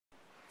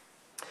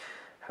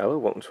Hello,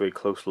 welcome to a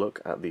close look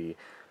at the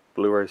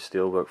Blu-ray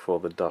Steelbook for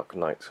The Dark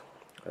Knight.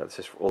 This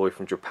is all the way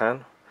from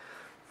Japan,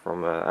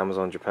 from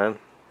Amazon Japan,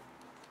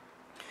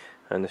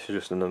 and this is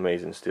just an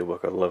amazing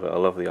steelbook. I love it. I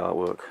love the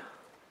artwork.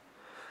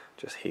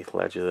 Just Heath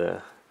Ledger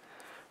there.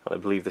 And I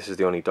believe this is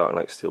the only Dark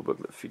Knight steelbook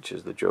that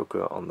features the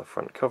Joker on the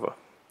front cover.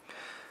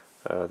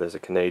 There's a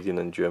Canadian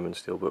and German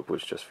steelbook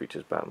which just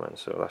features Batman,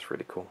 so that's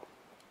really cool.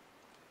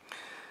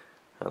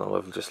 And I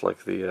love just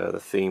like the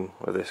theme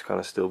of this kind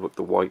of steelbook,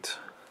 the white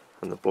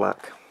and the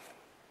black.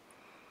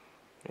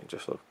 It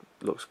just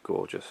looks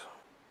gorgeous.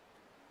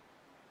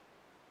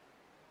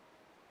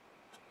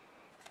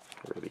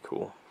 Really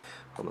cool.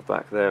 On the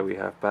back there we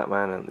have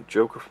Batman and the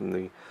Joker from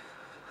the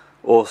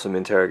awesome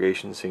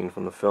interrogation scene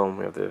from the film.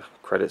 We have the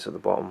credits at the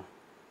bottom.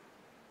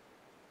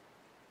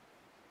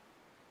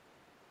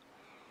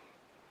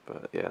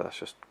 But yeah, that's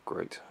just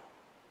great.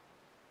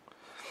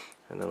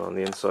 And then on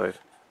the inside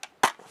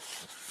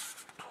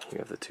we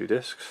have the two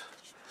discs,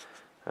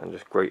 and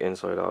just great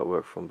inside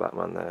artwork from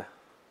Batman there.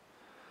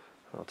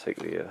 I'll take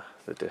the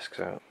discs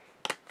out.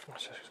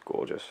 It's just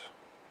gorgeous.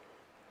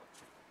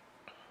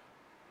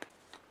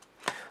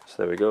 So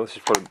there we go. This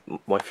is probably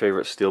my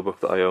favourite steelbook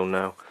that I own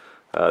now.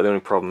 The only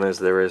problem is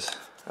there is,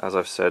 as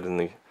I've said in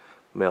the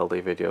mail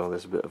day video,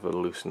 there's a bit of a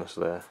looseness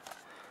there,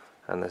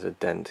 and there's a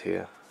dent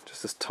here,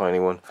 just this tiny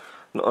one.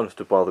 Not enough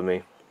to bother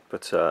me,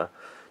 but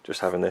just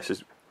having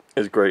this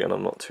is great, and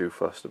I'm not too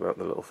fussed about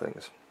the little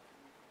things.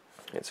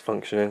 It's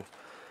functioning,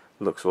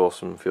 looks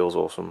awesome, feels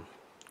awesome,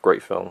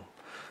 great film.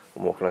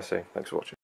 And what can I say? Thanks for watching.